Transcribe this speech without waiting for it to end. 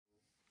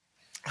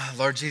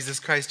Lord Jesus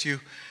Christ, you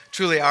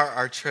truly are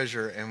our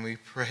treasure, and we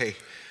pray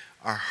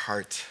our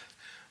heart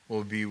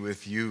will be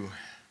with you.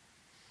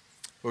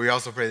 But we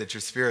also pray that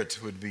your Spirit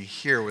would be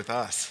here with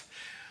us,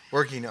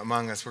 working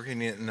among us,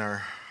 working in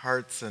our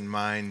hearts and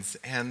minds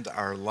and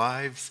our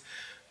lives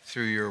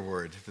through your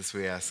word. This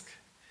we ask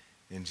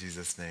in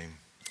Jesus' name.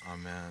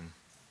 Amen.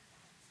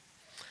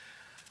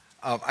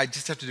 I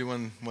just have to do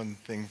one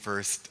thing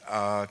first.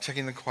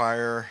 Checking the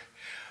choir.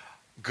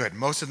 Good.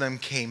 Most of them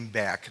came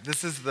back.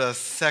 This is the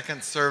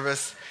second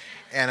service,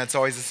 and it's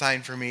always a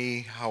sign for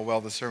me how well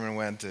the sermon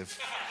went.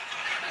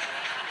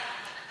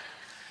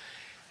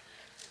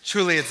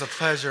 Truly, it's a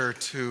pleasure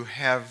to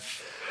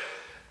have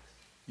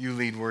you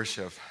lead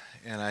worship,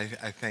 and I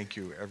thank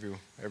you,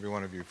 every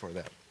one of you, for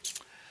that.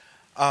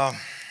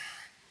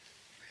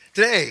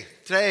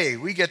 Today,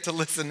 we get to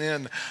listen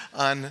in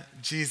on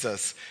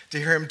Jesus, to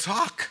hear him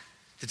talk,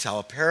 to tell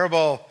a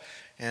parable,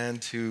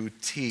 and to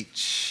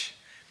teach.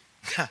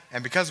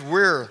 And because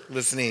we're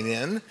listening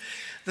in,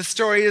 the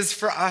story is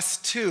for us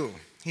too.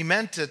 He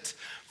meant it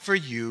for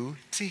you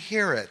to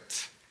hear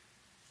it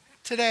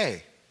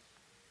today.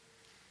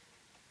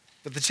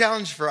 But the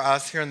challenge for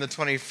us here in the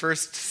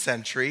 21st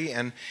century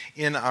and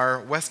in our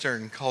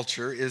Western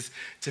culture is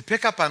to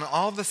pick up on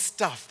all the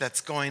stuff that's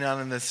going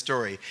on in this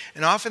story.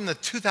 And often the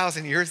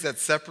 2,000 years that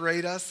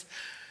separate us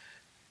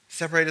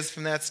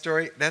from that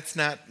story, that's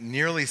not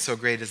nearly so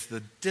great as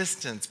the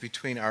distance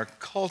between our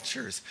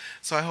cultures.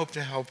 So I hope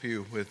to help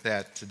you with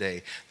that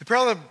today.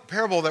 The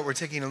parable that we're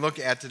taking a look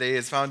at today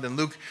is found in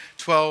Luke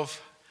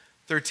 12,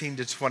 13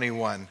 to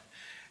 21,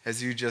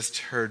 as you just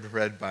heard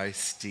read by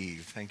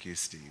Steve. Thank you,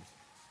 Steve.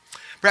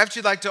 Perhaps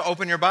you'd like to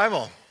open your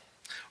Bible,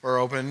 or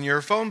open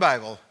your phone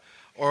Bible,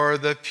 or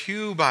the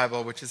Pew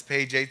Bible, which is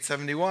page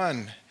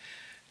 871.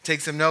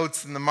 Take some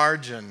notes in the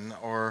margin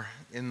or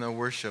in the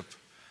worship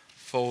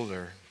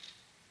folder.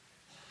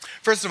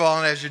 First of all,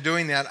 and as you're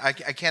doing that, I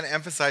can't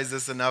emphasize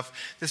this enough,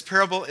 this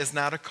parable is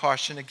not a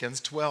caution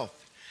against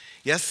wealth.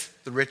 Yes,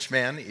 the rich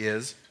man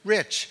is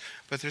rich,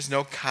 but there's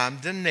no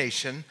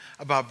condemnation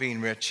about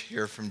being rich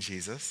here from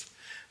Jesus.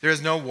 There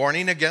is no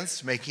warning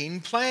against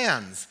making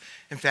plans.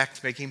 In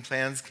fact, making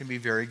plans can be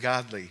very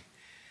godly.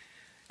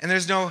 And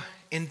there's no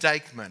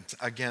indictment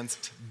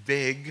against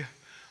big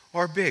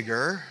or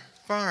bigger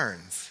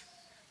barns.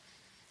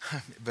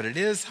 But it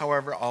is,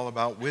 however, all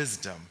about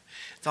wisdom.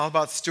 It's all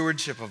about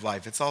stewardship of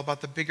life. It's all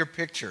about the bigger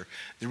picture,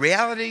 the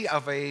reality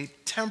of a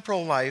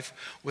temporal life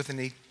with an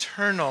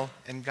eternal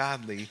and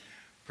godly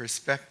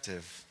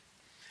perspective.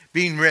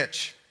 Being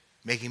rich,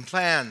 making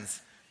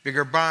plans,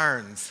 bigger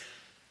barns,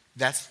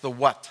 that's the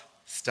what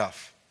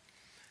stuff.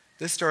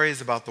 This story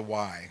is about the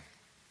why.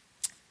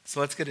 So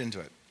let's get into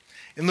it.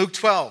 In Luke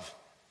 12,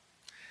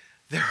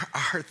 there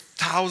are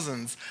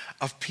thousands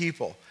of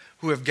people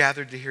who have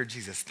gathered to hear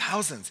Jesus.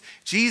 Thousands.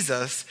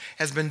 Jesus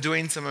has been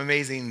doing some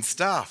amazing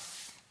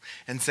stuff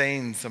and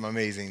saying some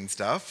amazing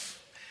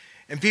stuff.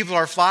 And people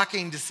are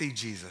flocking to see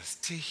Jesus,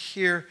 to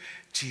hear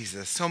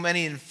Jesus. So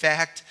many, in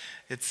fact,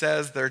 it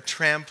says they're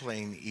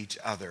trampling each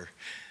other.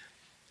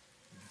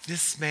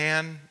 This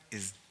man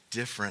is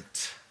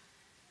different.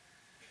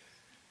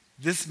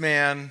 This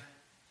man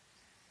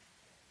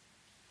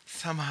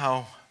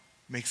somehow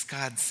makes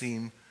God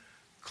seem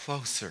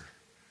closer,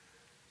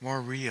 more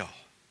real.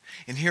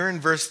 And here in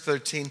verse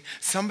 13,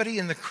 somebody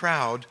in the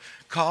crowd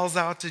calls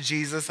out to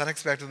Jesus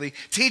unexpectedly,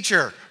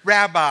 "Teacher,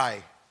 Rabbi."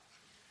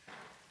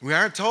 We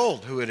aren't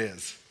told who it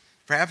is.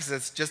 Perhaps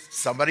it's just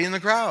somebody in the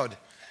crowd.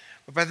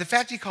 But by the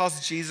fact he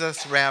calls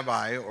Jesus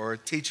Rabbi or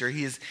teacher,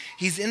 he's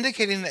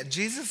indicating that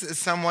Jesus is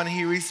someone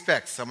he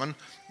respects, someone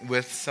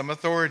with some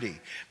authority.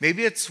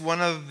 Maybe it's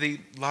one of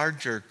the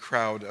larger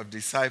crowd of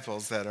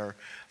disciples that are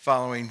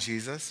following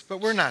Jesus, but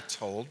we're not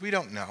told. We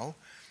don't know.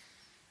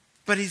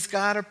 But he's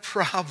got a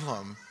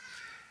problem.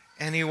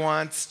 And he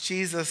wants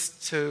Jesus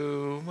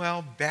to,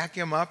 back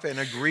him up and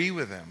agree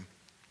with him.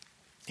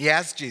 He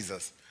asks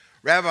Jesus,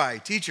 "Rabbi,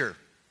 teacher,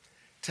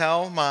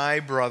 tell my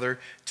brother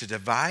to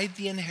divide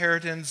the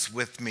inheritance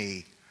with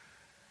me."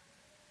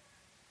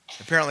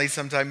 Apparently,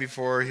 sometime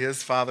before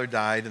his father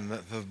died, and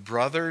the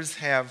brothers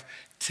have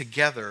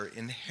together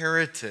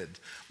inherited,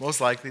 most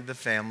likely, the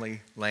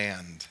family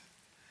land.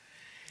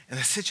 And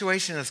the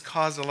situation has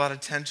caused a lot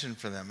of tension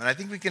for them. And I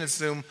think we can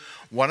assume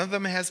one of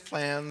them has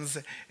plans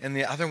and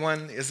the other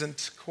one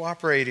isn't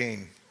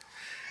cooperating.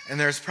 And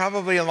there's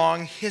probably a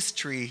long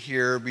history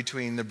here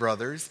between the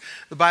brothers.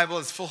 The Bible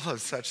is full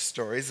of such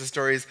stories, the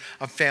stories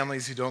of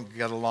families who don't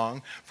get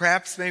along.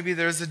 Perhaps maybe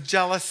there's a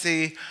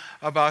jealousy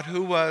about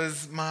who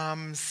was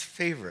mom's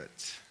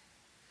favorite.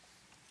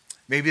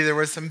 Maybe there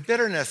was some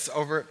bitterness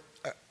over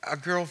a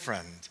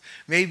girlfriend.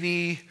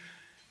 Maybe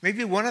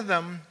one of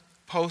them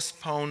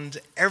postponed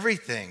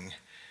everything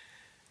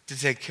to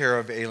take care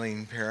of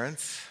ailing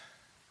parents.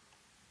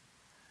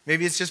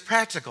 Maybe it's just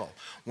practical.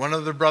 One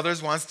of the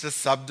brothers wants to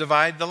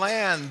subdivide the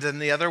land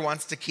and the other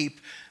wants to keep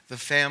the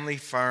family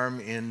farm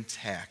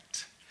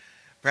intact.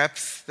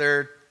 Perhaps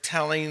they're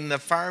telling the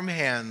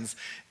farmhands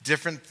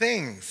different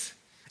things.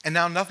 And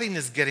now nothing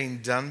is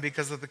getting done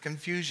because of the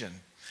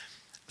confusion.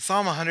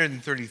 Psalm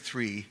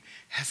 133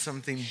 has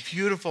something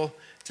beautiful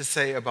to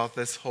say about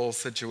this whole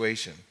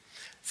situation.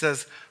 It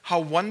says,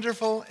 how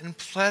wonderful and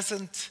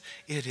pleasant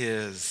it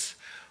is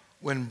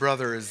when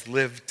brothers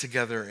live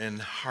together in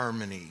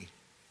harmony.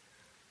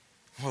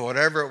 Well,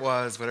 whatever it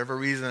was, whatever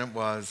reason it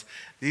was,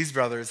 these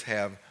brothers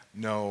have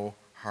no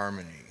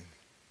harmony.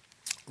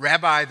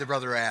 Rabbi, the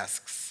brother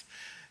asks,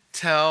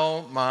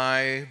 tell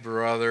my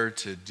brother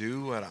to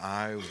do what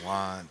I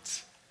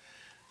want.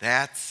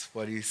 That's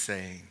what he's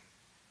saying.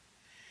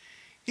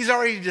 He's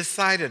already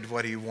decided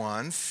what he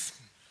wants,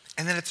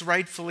 and that it's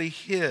rightfully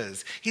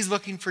his. He's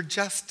looking for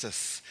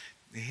justice,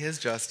 his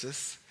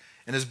justice,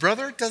 and his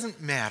brother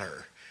doesn't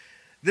matter.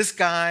 This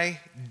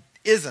guy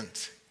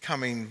isn't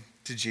coming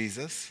to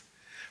Jesus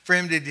for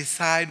him to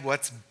decide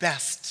what's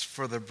best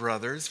for the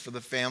brothers, for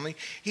the family.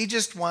 He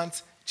just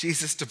wants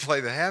Jesus to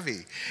play the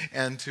heavy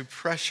and to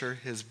pressure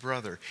his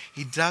brother.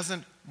 He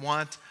doesn't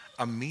want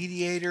a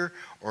mediator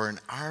or an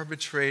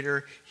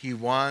arbitrator. He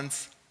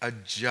wants a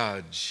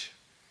judge.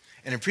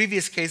 And in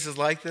previous cases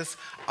like this,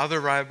 other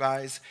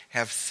rabbis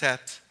have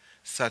set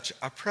such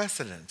a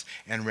precedent.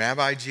 And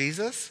Rabbi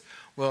Jesus,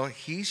 well,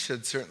 he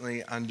should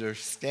certainly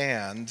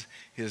understand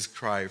his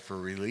cry for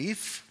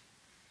relief.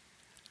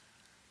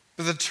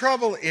 But the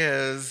trouble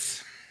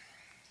is,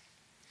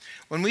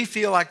 when we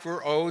feel like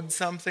we're owed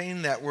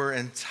something, that we're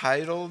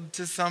entitled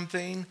to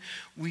something,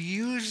 we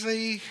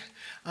usually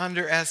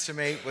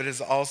underestimate what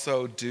is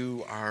also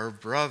due our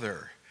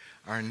brother,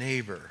 our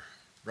neighbor,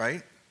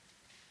 right?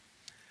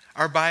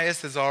 Our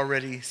bias is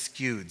already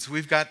skewed. So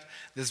we've got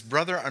this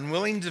brother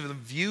unwilling to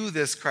view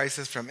this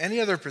crisis from any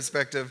other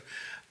perspective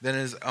than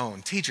his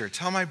own. Teacher,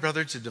 tell my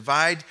brother to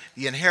divide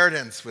the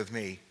inheritance with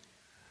me.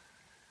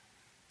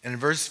 And in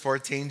verse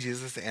 14,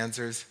 Jesus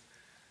answers,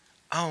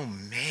 oh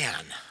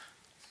man.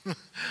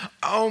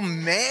 Oh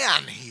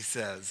man, he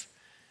says.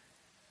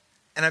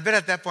 And I bet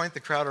at that point the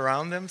crowd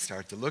around them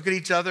start to look at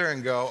each other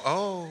and go,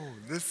 oh,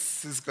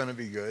 this is going to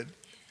be good.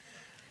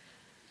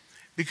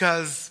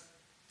 Because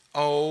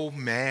oh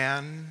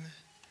man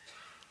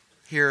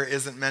here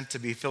isn't meant to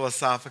be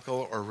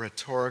philosophical or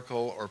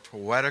rhetorical or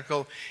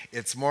poetical.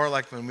 It's more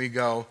like when we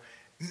go,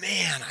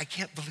 man, I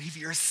can't believe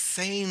you're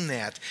saying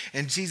that.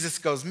 And Jesus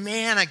goes,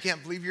 man, I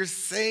can't believe you're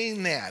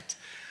saying that.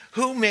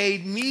 Who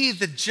made me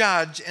the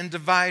judge and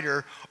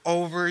divider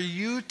over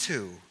you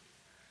two?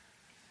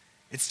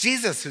 It's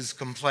Jesus who's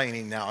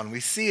complaining now, and we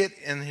see it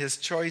in his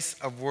choice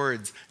of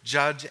words,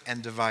 judge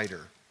and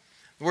divider.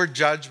 The word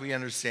judge we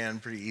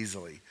understand pretty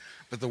easily.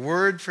 But the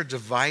word for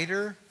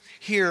divider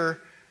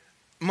here,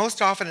 most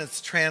often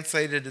it's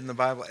translated in the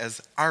Bible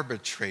as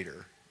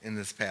arbitrator in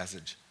this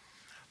passage.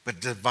 But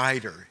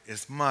divider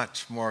is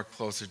much more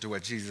closer to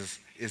what Jesus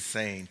is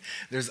saying.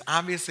 There's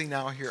obviously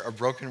now here a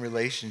broken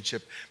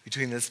relationship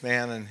between this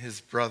man and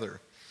his brother.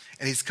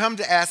 And he's come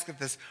to ask that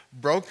this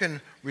broken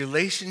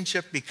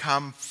relationship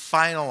become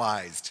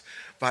finalized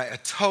by a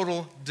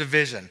total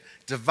division.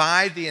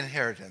 Divide the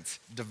inheritance,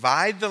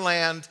 divide the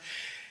land,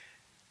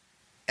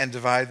 and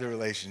divide the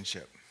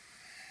relationship.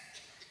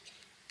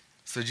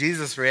 So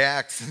Jesus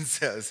reacts and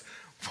says,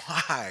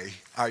 why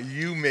are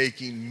you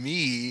making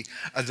me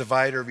a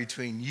divider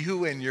between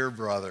you and your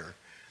brother?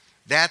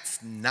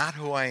 That's not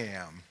who I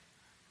am.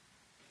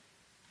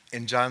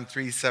 In John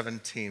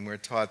 3:17, we're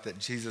taught that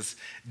Jesus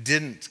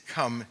didn't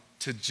come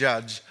to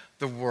judge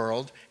the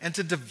world and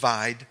to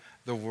divide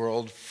the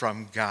world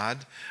from God,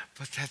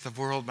 but that the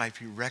world might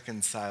be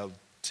reconciled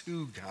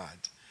to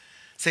God.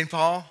 St.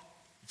 Paul,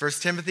 1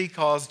 Timothy,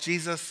 calls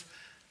Jesus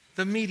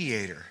the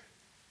mediator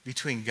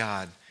between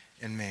God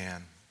and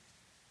man.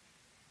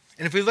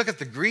 And if we look at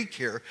the Greek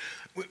here,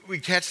 we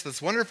catch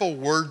this wonderful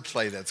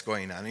wordplay that's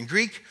going on. In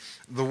Greek,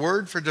 the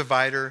word for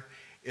divider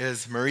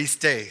is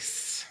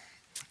meristes.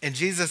 And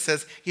Jesus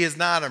says he is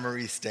not a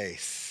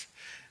meristes,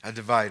 a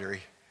divider.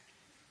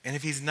 And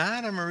if he's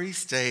not a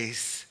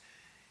meristes,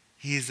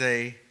 he's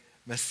a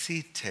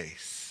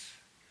mesites.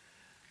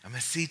 A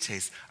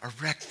mesites, a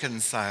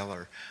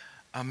reconciler,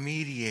 a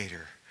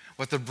mediator.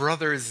 What the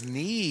brothers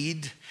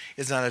need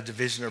is not a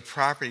division of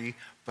property,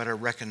 but a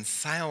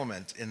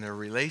reconcilement in their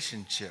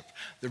relationship.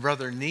 The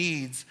brother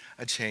needs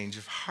a change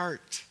of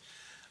heart,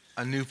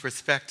 a new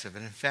perspective.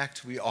 And in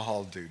fact, we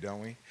all do,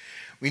 don't we?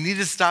 We need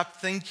to stop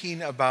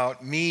thinking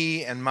about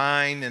me and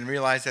mine and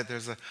realize that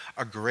there's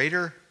a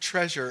greater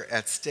treasure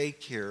at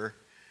stake here.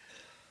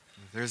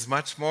 There's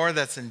much more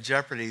that's in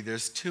jeopardy.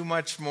 There's too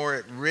much more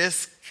at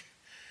risk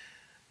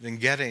than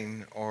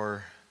getting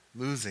or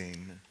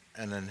losing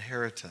an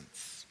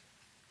inheritance.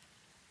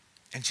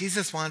 And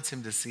Jesus wants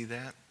him to see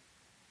that.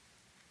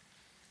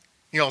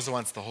 He also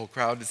wants the whole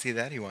crowd to see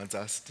that. He wants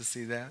us to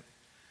see that.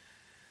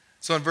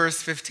 So in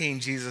verse 15,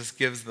 Jesus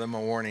gives them a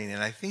warning,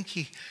 and I think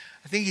he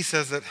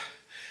says it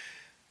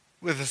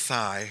with a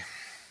sigh.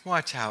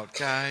 Watch out,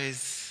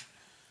 guys.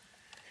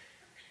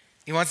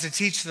 He wants to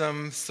teach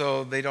them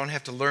so they don't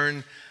have to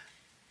learn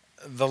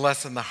the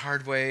lesson the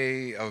hard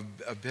way,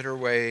 a bitter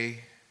way.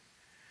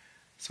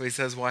 So he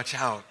says, watch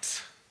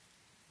out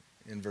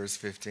in verse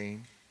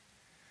 15.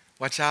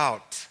 Watch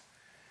out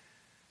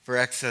for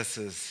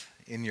excesses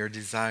in your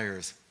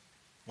desires.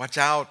 Watch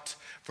out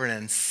for an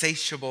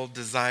insatiable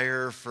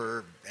desire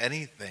for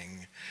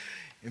anything.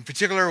 In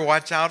particular,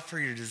 watch out for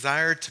your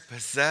desire to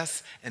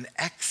possess an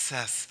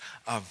excess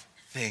of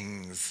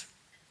things.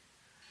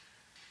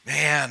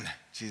 Man,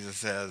 Jesus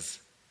says,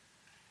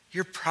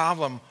 your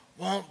problem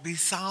won't be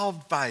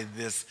solved by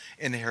this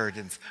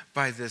inheritance,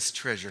 by this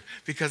treasure.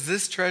 Because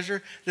this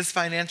treasure, this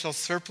financial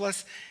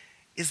surplus,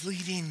 is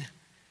leading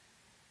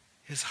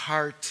his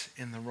heart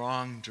in the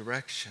wrong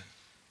direction.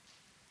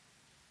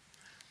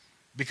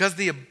 Because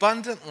the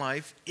abundant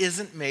life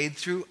isn't made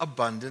through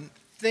abundant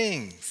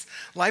things.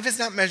 Life is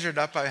not measured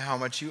up by how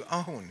much you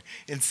own.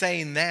 In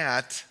saying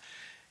that,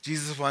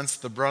 Jesus wants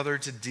the brother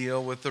to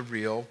deal with the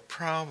real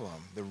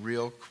problem, the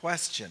real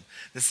question.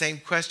 The same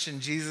question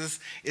Jesus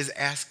is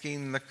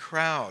asking the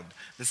crowd.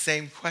 The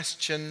same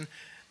question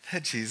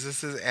that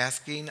Jesus is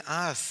asking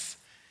us.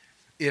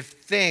 If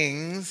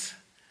things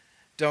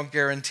don't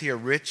guarantee a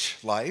rich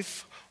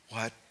life,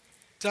 what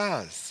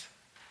does?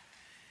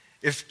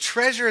 If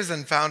treasure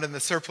isn't found in the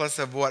surplus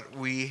of what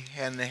we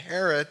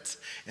inherit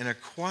and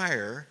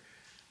acquire,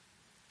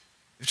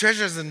 if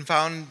treasure isn't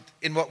found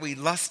in what we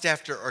lust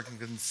after or can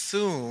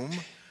consume,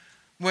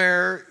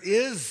 where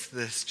is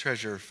this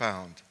treasure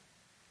found?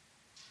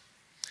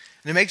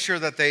 And to make sure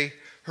that they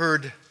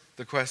heard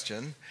the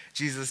question,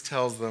 Jesus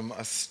tells them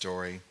a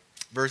story.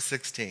 Verse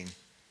 16.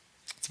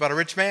 It's about a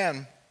rich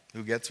man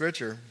who gets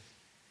richer.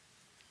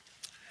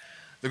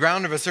 The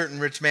ground of a certain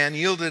rich man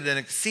yielded an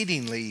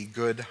exceedingly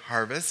good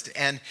harvest,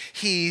 and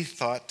he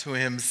thought to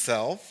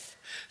himself,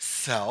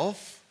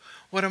 "Self,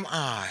 what am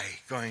I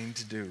going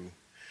to do?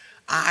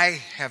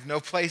 I have no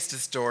place to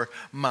store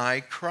my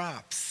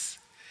crops."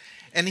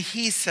 And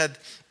he said,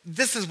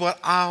 "This is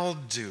what I'll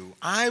do.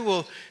 I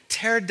will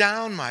tear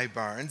down my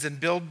barns and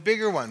build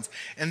bigger ones,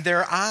 and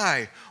there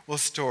I will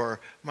store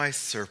my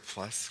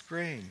surplus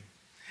grain.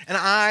 And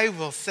I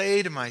will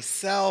say to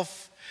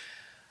myself,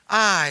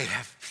 I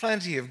have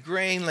plenty of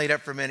grain laid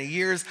up for many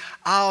years.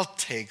 I'll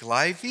take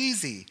life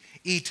easy,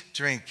 eat,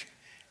 drink,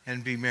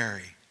 and be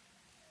merry."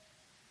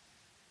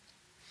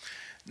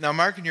 Now,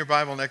 mark in your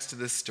Bible next to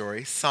this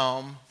story,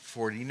 Psalm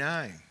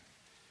 49.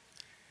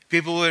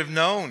 People would have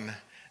known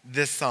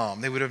this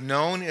psalm. They would have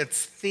known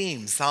its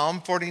theme.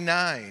 Psalm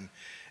 49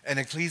 and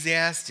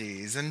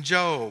Ecclesiastes and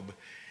Job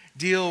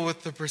deal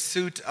with the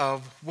pursuit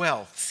of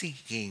wealth,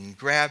 seeking,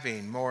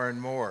 grabbing more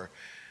and more,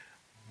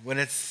 when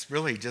it's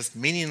really just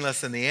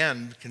meaningless in the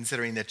end,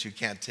 considering that you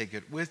can't take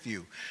it with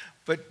you.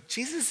 But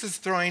Jesus is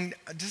throwing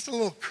just a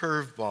little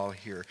curveball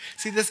here.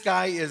 See, this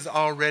guy is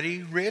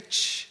already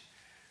rich,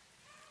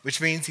 which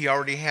means he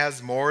already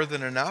has more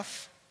than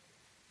enough.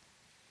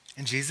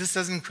 And Jesus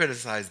doesn't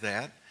criticize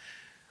that.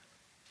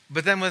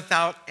 But then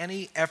without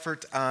any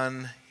effort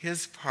on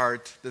his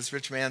part, this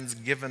rich man's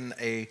given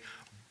a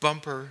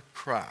bumper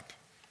crop.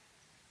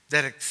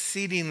 That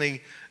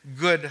exceedingly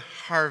good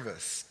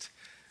harvest,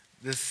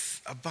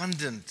 this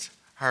abundant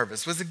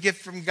harvest, was a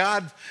gift from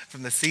God,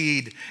 from the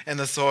seed and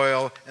the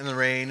soil and the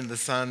rain and the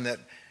sun that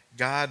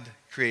God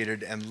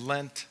created and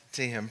lent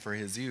to him for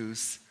his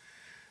use.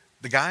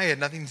 The guy had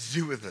nothing to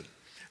do with it.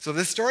 So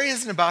this story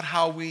isn't about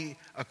how we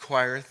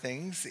acquire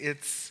things.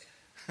 It's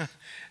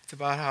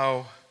about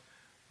how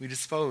we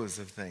dispose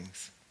of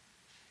things.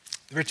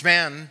 The rich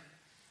man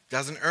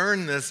doesn't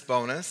earn this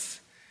bonus.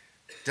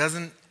 He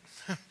doesn't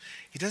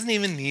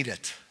even need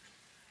it.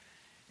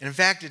 And in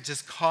fact, it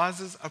just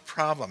causes a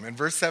problem. In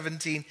verse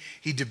 17,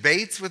 he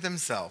debates with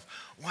himself,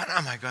 what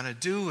am I going to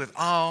do with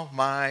all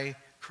my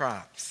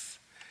crops?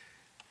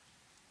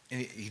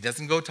 And he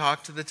doesn't go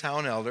talk to the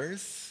town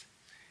elders.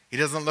 He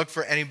doesn't look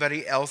for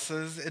anybody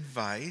else's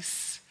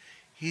advice.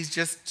 He's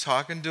just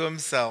talking to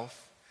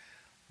himself,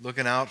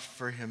 looking out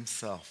for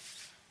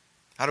himself.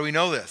 How do we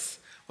know this?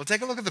 Well,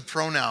 take a look at the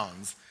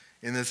pronouns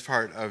in this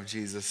part of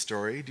Jesus'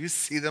 story. Do you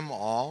see them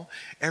all?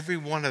 Every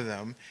one of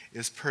them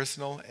is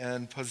personal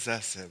and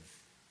possessive.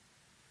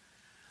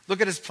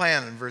 Look at his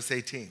plan in verse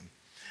 18.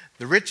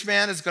 The rich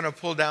man is going to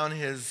pull down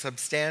his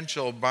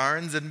substantial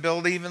barns and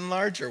build even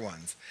larger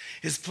ones.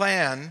 His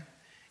plan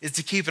is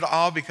to keep it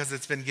all because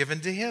it's been given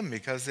to him,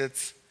 because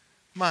it's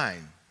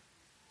mine.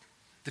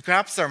 The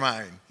crops are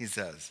mine, he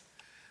says.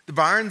 The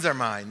barns are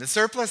mine. The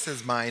surplus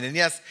is mine. And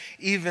yes,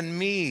 even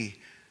me,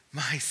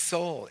 my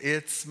soul,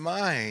 it's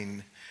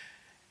mine.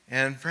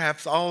 And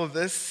perhaps all of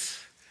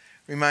this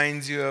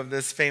reminds you of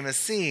this famous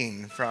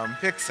scene from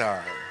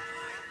Pixar.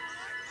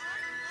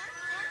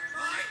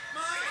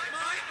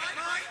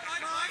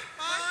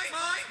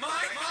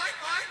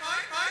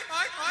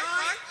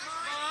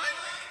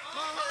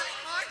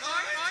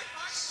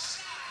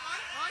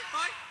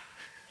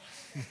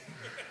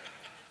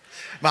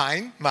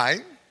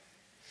 Mine.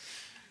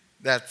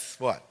 That's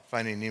what?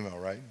 Finding Nemo,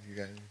 right? You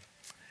guys.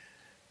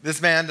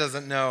 This man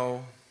doesn't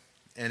know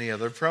any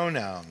other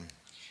pronoun.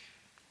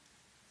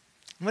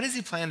 What does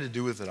he plan to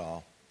do with it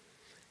all?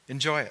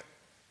 Enjoy it.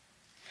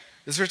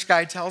 This rich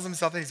guy tells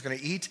himself that he's going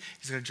to eat,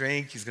 he's going to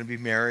drink, he's going to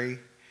be merry.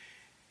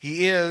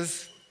 He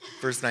is,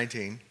 verse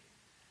 19,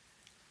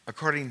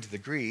 according to the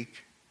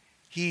Greek,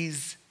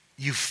 he's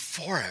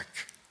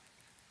euphoric.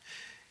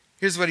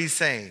 Here's what he's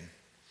saying.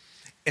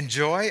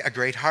 enjoy a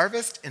great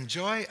harvest,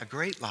 enjoy a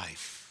great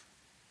life.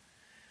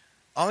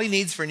 All he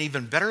needs for an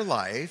even better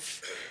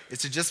life is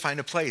to just find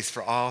a place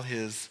for all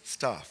his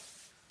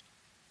stuff.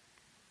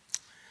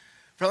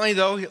 Apparently,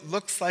 though, it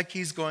looks like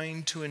he's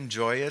going to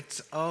enjoy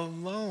it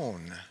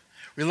alone.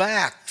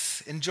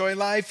 Relax, enjoy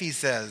life, he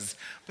says,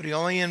 but he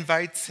only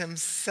invites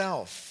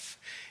himself.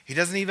 He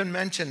doesn't even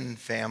mention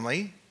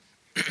family,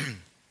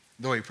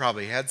 though he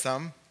probably had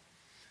some.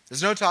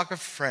 There's no talk of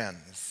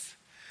friends.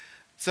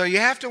 So you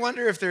have to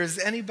wonder if there's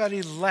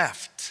anybody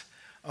left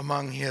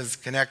among his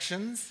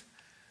connections,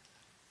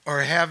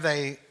 or have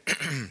they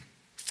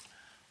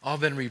all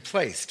been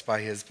replaced by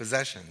his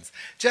possessions?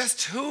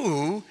 Just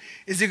who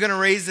is he going to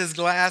raise his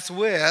glass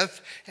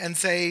with and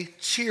say,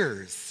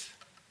 cheers?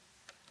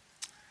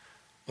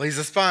 Well, he's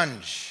a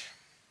sponge,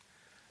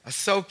 a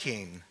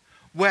soaking,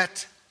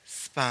 wet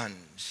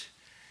sponge.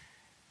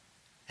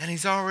 And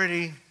he's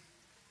already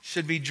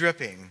should be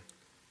dripping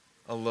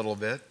a little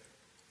bit.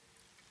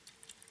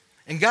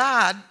 And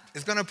God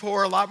is going to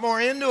pour a lot more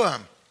into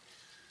him.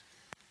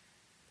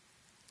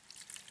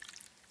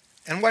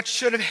 And what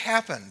should have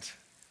happened?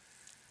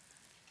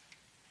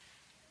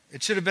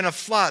 It should have been a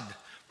flood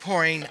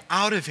pouring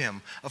out of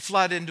him, a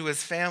flood into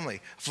his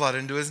family, a flood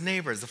into his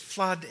neighbors, a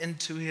flood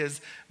into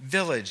his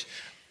village.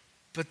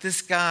 But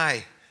this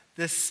guy,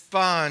 this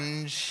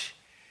sponge,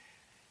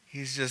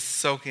 he's just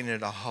soaking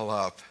it all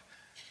up.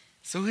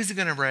 So who's he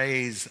going to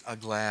raise a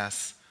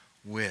glass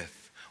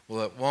with?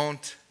 Well, it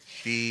won't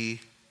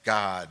be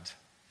God.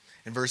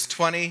 In verse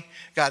 20,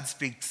 God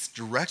speaks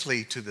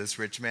directly to this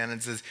rich man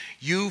and says,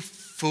 "You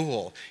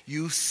fool,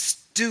 you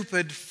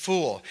stupid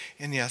fool."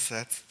 And yes,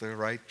 that's the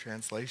right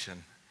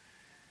translation.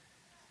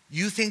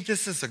 You think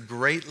this is a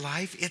great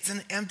life? It's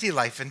an empty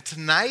life. And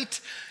tonight,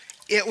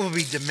 it will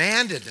be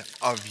demanded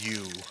of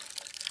you.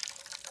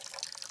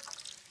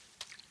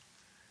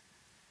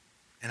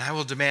 And I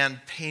will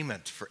demand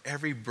payment for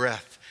every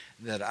breath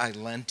that I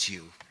lent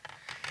you.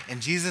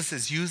 And Jesus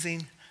is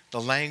using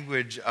the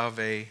language of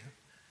a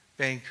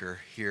banker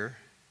here.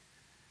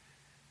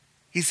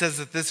 He says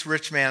that this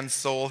rich man's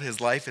soul, his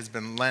life, has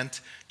been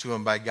lent to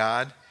him by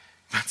God,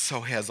 but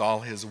so has all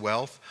his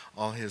wealth,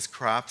 all his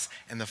crops.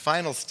 And the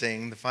final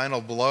sting, the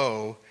final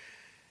blow,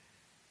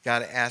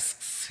 God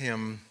asks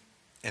him,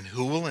 and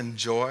who will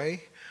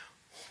enjoy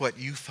what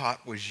you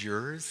thought was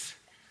yours?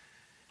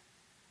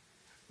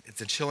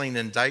 It's a chilling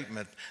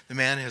indictment. The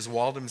man has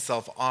walled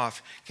himself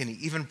off. Can he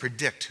even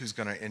predict who's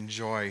going to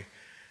enjoy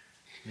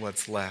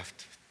what's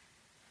left?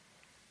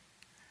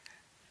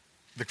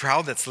 The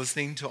crowd that's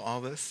listening to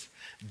all this,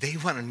 they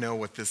want to know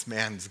what this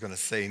man is going to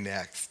say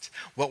next.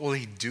 What will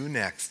he do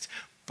next?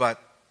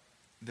 But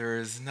there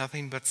is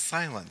nothing but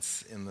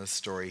silence in this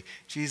story.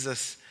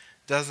 Jesus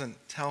doesn't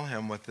tell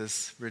him what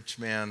this rich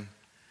man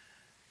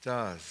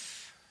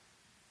does.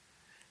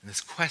 And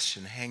this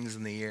question hangs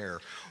in the air.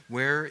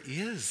 Where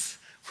is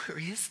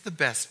the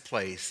best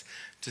place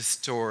to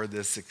store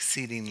this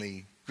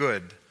exceedingly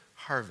good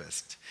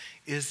harvest?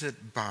 Is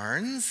it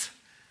barns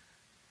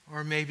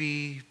or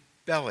maybe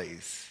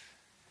bellies?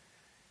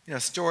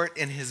 Store it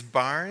in his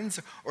barns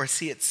or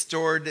see it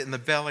stored in the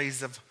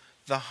bellies of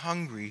the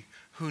hungry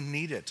who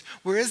need it?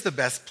 Where is the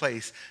best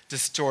place to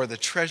store the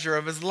treasure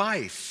of his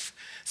life?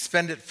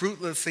 Spend it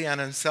fruitlessly on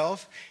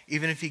himself,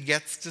 even if he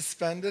gets to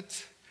spend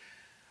it?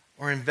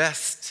 Or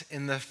invest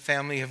in the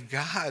family of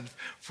God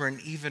for an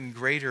even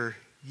greater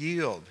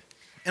yield?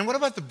 And what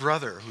about the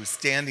brother who's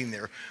standing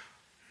there,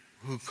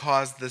 who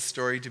caused this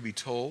story to be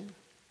told?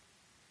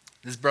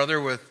 This brother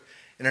with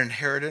an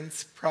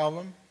inheritance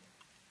problem?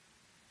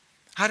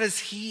 How does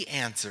he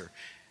answer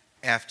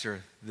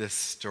after this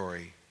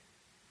story?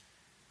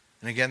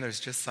 And again, there's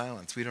just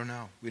silence. We don't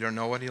know. We don't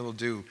know what he'll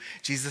do.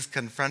 Jesus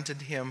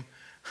confronted him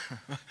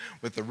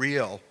with the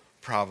real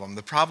problem.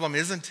 The problem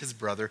isn't his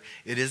brother.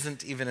 It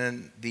isn't even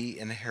in the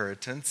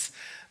inheritance.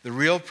 The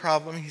real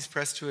problem he's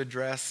pressed to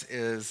address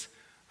is,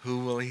 who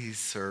will he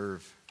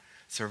serve?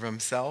 Serve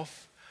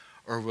himself,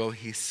 or will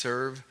he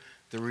serve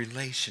the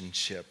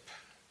relationship?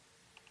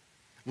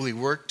 Will he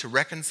work to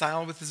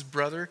reconcile with his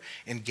brother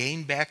and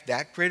gain back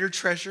that greater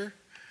treasure?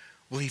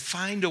 Will he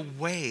find a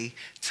way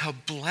to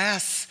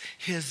bless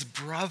his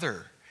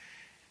brother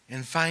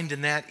and find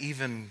in that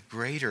even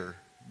greater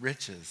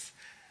riches?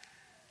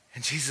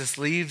 And Jesus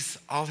leaves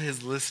all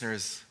his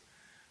listeners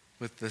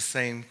with the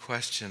same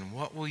question.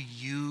 What will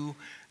you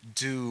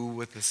do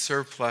with the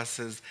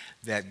surpluses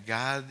that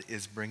God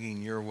is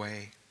bringing your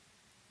way?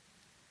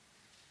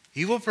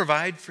 He will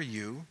provide for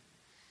you,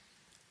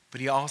 but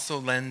he also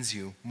lends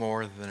you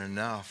more than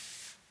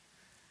enough.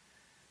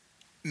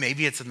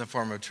 Maybe it's in the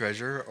form of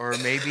treasure, or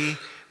maybe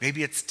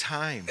it's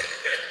time.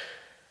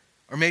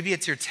 Or maybe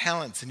it's your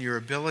talents and your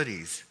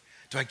abilities.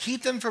 Do I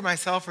keep them for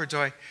myself, or do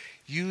I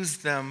use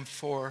them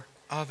for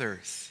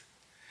others?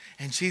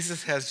 And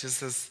Jesus has just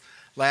this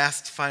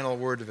last final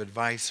word of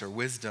advice or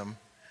wisdom.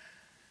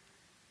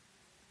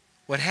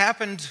 What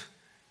happened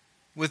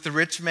with the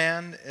rich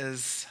man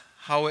is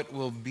how it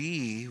will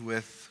be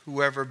with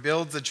whoever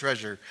builds a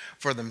treasure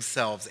for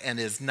themselves and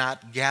is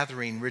not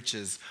gathering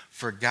riches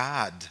for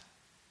God.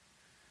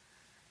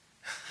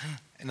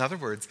 In other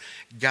words,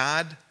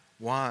 God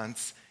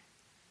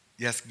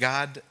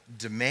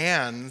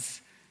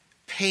demands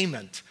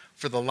payment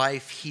for the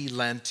life he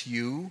lent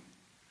you.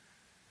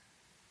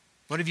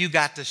 What have you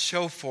got to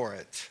show for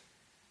it?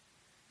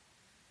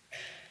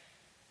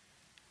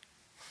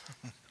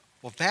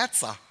 Well,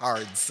 that's a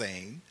hard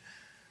saying.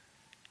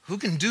 Who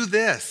can do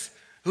this?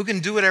 Who can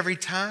do it every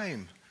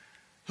time?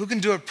 Who can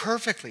do it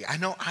perfectly? I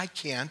know I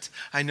can't.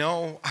 I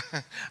know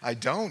I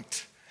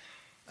don't.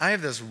 I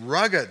have this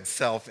rugged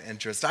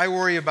self-interest. I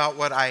worry about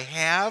what I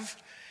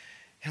have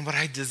and what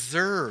I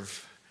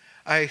deserve.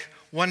 I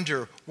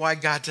wonder why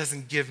God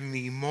doesn't give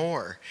me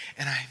more.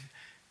 And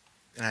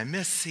I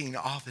miss seeing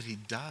all that he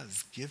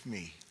does give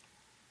me.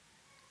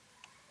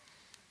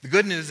 The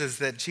good news is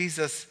that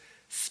Jesus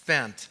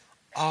spent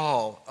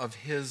all of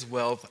his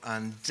wealth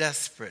on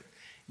desperate,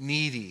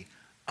 needy,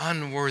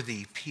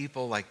 unworthy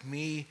people like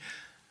me,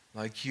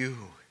 like you.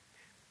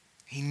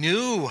 He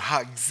knew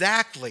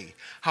exactly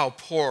how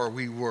poor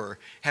we were,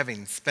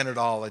 having spent it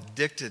all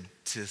addicted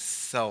to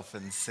self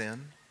and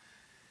sin.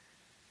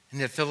 And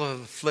yet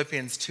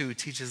Philippians 2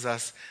 teaches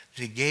us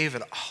that he gave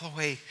it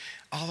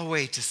all the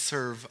way to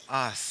serve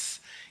us.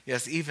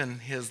 Yes, even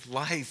his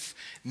life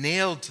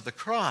nailed to the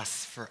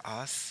cross for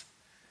us.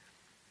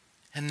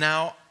 And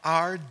now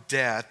our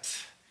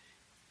debt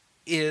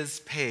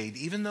is paid.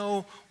 Even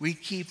though we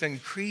keep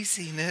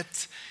increasing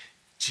it,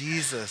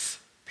 Jesus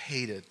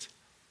paid it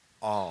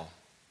all.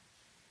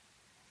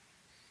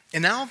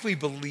 And now if we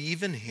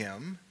believe in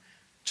him,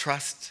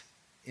 trust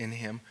in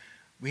him,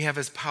 we have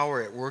his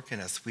power at work in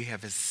us. We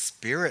have his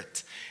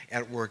Spirit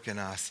at work in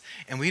us.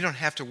 And we don't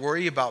have to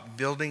worry about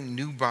building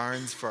new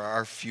barns for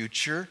our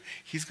future.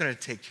 He's going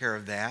to take care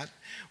of that.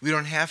 We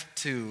don't have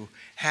to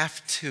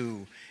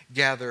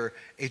gather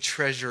a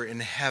treasure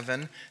in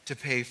heaven to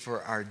pay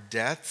for our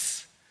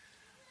debts.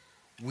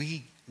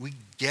 We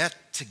get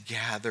to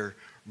gather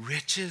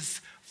riches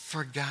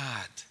for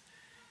God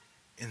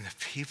in the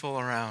people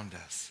around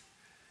us.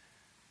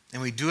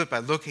 And we do it by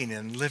looking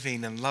and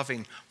living and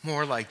loving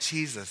more like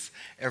Jesus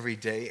every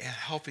day and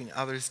helping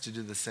others to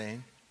do the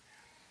same.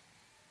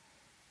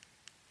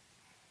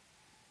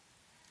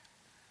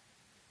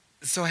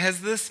 So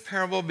has this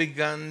parable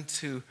begun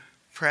to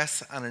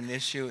press on an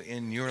issue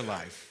in your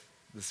life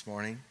this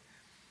morning?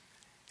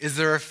 Is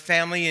there a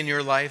family in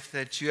your life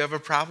that you have a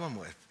problem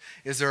with?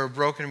 Is there a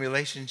broken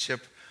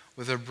relationship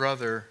with a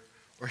brother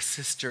or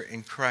sister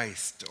in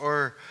Christ?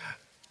 Or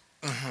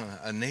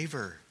a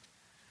neighbor?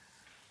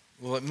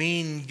 Will it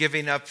mean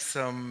giving up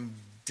some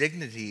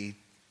dignity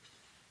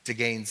to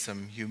gain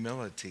some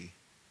humility?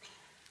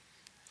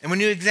 And when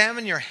you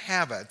examine your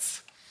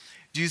habits,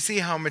 do you see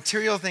how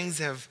material things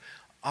have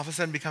all of a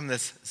sudden become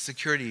this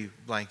security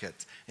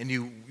blanket and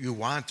you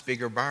want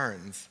bigger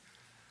barns?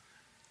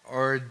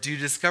 Or do you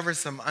discover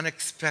some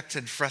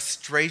unexpected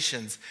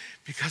frustrations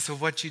because of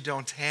what you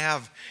don't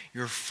have?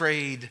 You're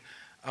afraid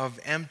of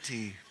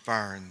empty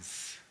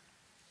barns.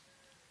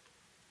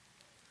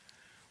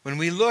 When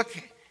we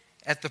look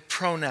at the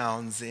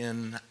pronouns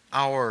in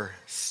our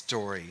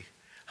story,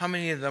 how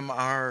many of them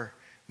are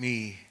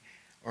me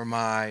or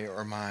my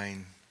or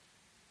mine?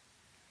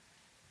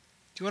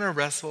 Do you want to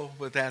wrestle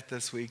with that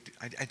this week?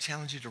 I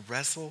challenge you to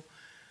wrestle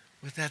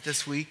with that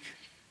this week.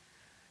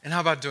 And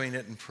how about doing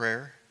it in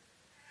prayer?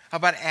 How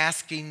about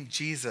asking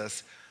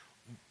Jesus,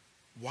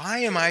 why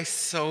am I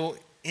so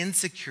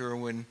insecure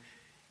when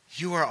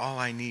you are all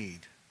I need?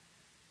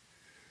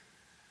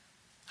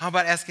 How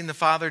about asking the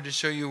Father to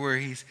show you where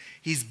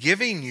He's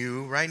giving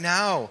you right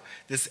now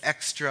this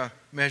extra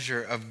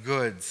measure of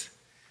goods,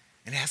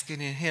 and asking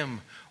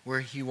Him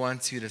where He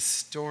wants you to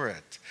store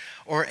it?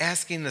 Or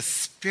asking the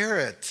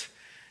Spirit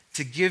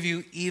to give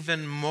you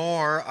even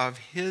more of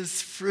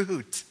His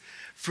fruit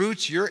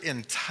you're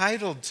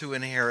entitled to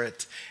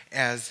inherit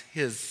as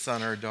His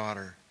son or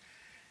daughter.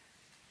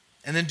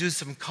 And then do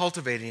some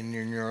cultivating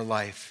in your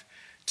life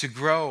to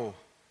grow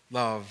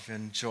love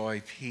and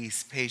joy,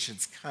 peace,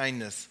 patience,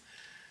 kindness,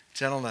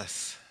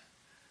 gentleness,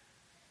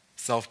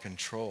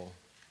 self-control.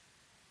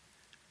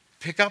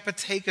 Pick up a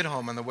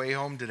take-it-home on the way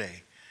home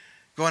today,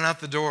 going out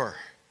the door,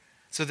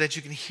 so that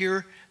you can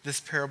hear this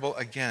parable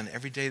again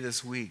every day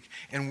this week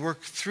and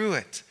work through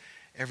it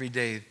every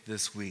day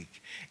this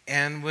week.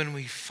 And when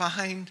we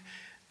find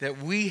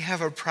that we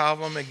have a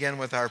problem again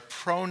with our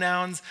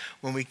pronouns,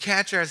 when we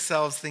catch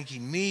ourselves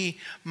thinking me,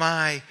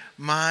 my,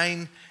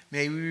 mine,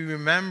 may we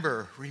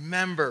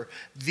remember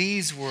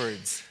these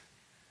words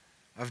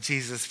of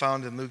Jesus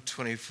found in Luke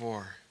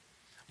 24.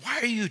 Why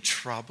are you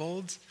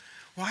troubled?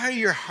 Why are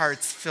your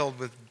hearts filled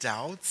with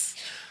doubts?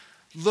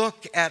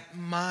 Look at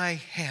my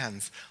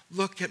hands.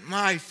 Look at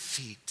my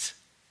feet.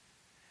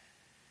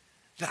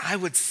 That I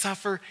would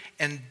suffer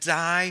and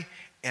die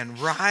and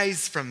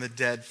rise from the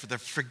dead for the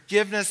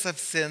forgiveness of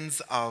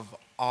sins of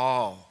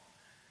all.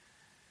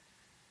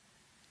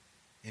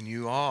 And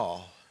you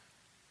all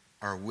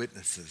are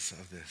witnesses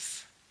of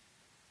this.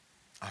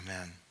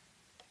 Amen.